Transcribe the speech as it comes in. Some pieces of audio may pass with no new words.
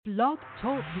Blog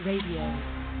Talk Radio.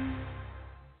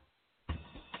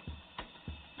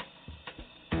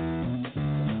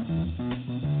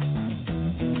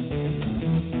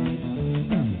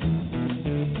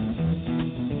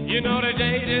 You know the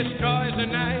day destroys the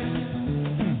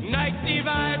night, night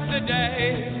divides the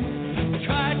day.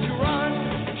 Try to run,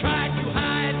 try to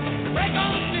hide, break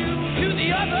on through to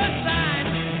the other side,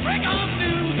 break on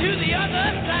through to the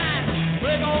other side,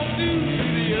 break on through to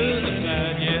the other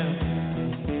side, yeah.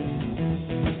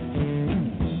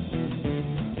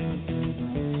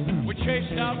 We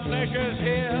chased our pleasures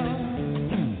here,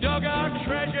 dug our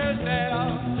treasures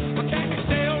there, but can you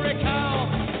still recall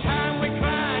the time we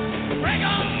cried? Break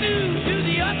on through to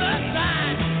the other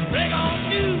side. Break on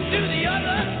through to the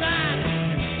other side.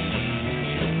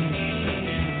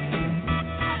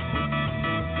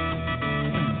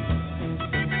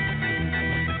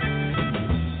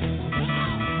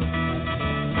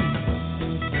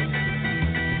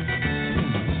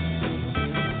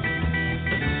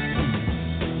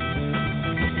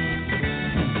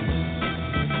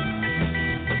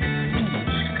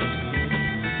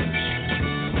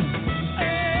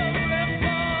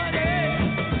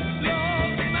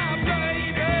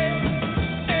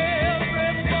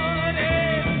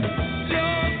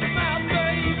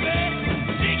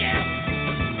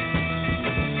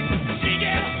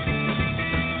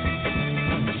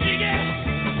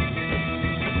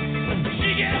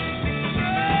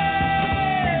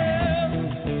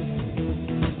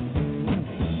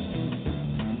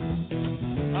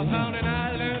 I found an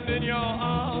island in your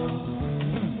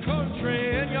arms,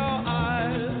 country in your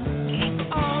eyes,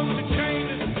 arms that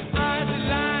changes, eyes that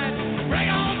lie. Break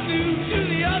on through to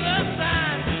the other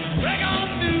side. Break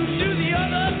on through to the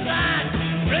other side.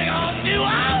 Break on through.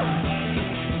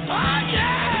 Oh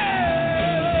yeah.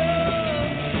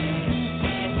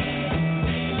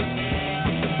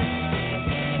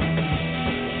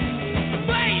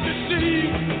 Plain to see,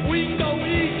 week to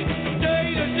week, day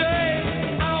to day.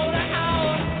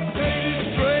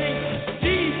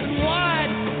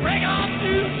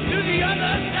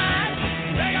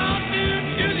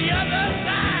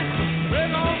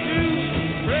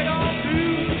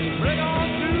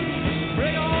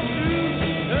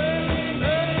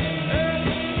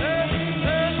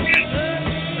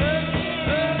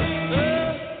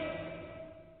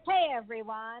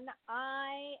 Everyone,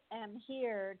 I am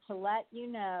here to let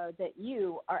you know that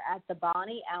you are at the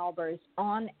Bonnie Albers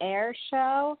On Air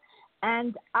show,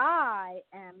 and I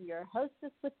am your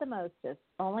hostess with the mostest,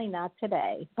 only not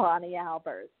today, Bonnie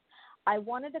Albers. I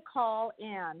wanted to call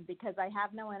in because I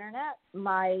have no internet.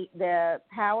 The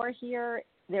power here,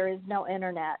 there is no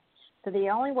internet. So the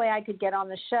only way I could get on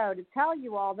the show to tell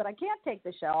you all that I can't take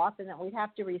the show off and that we'd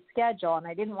have to reschedule, and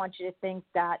I didn't want you to think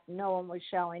that no one was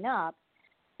showing up,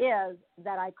 is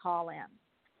that I call in.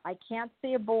 I can't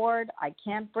see a board, I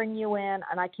can't bring you in,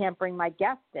 and I can't bring my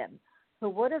guest in, who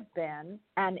would have been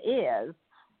and is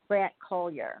Grant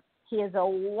Colyer. He is a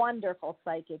wonderful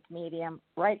psychic medium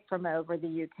right from over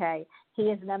the UK. He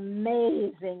is an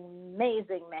amazing,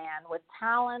 amazing man with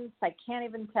talents I can't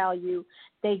even tell you.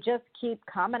 They just keep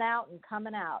coming out and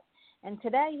coming out. And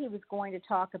today he was going to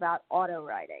talk about auto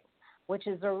writing, which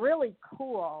is a really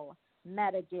cool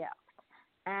meta gift.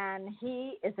 And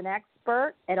he is an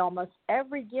expert at almost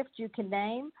every gift you can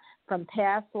name, from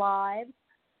past lives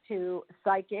to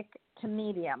psychic to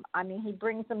medium. I mean, he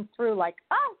brings them through like,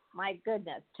 oh, my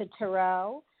goodness, to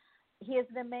tarot. He is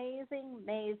an amazing,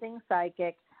 amazing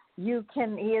psychic. He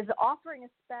is offering a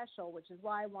special, which is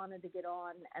why I wanted to get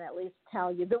on and at least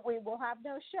tell you that we will have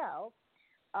no show.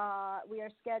 We are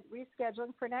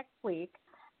rescheduling for next week,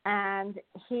 and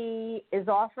he is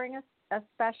offering a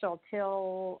special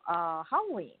till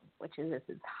Halloween, which is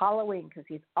Halloween, because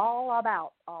he's all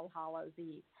about All Hallows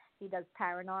Eve. He does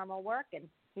paranormal work, and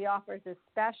he offers a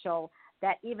special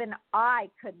that even I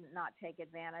could not take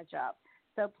advantage of.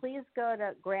 So please go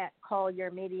to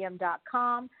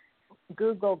grantcolyermedium.com,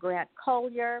 Google Grant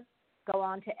Colyer, go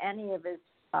on to any of his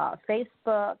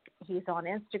Facebook. He's on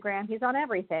Instagram. He's on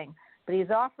everything. But he's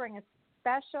offering a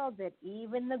special that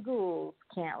even the ghouls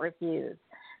can't refuse.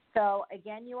 So,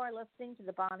 again, you are listening to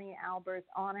the Bonnie Albers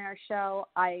On Air show.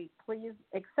 Please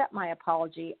accept my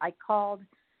apology. I called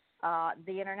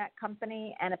the internet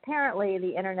company, and apparently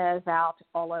the internet is out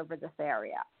all over this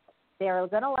area. They're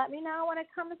going to let me know when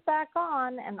it comes back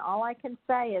on, and all I can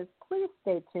say is please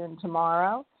stay tuned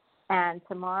tomorrow. And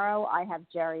tomorrow I have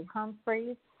Jerry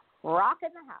Humphreys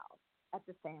rocking the house at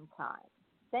the same time.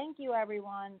 Thank you,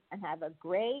 everyone, and have a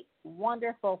great,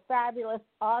 wonderful, fabulous,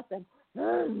 awesome,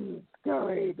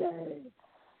 scary day.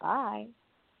 Bye.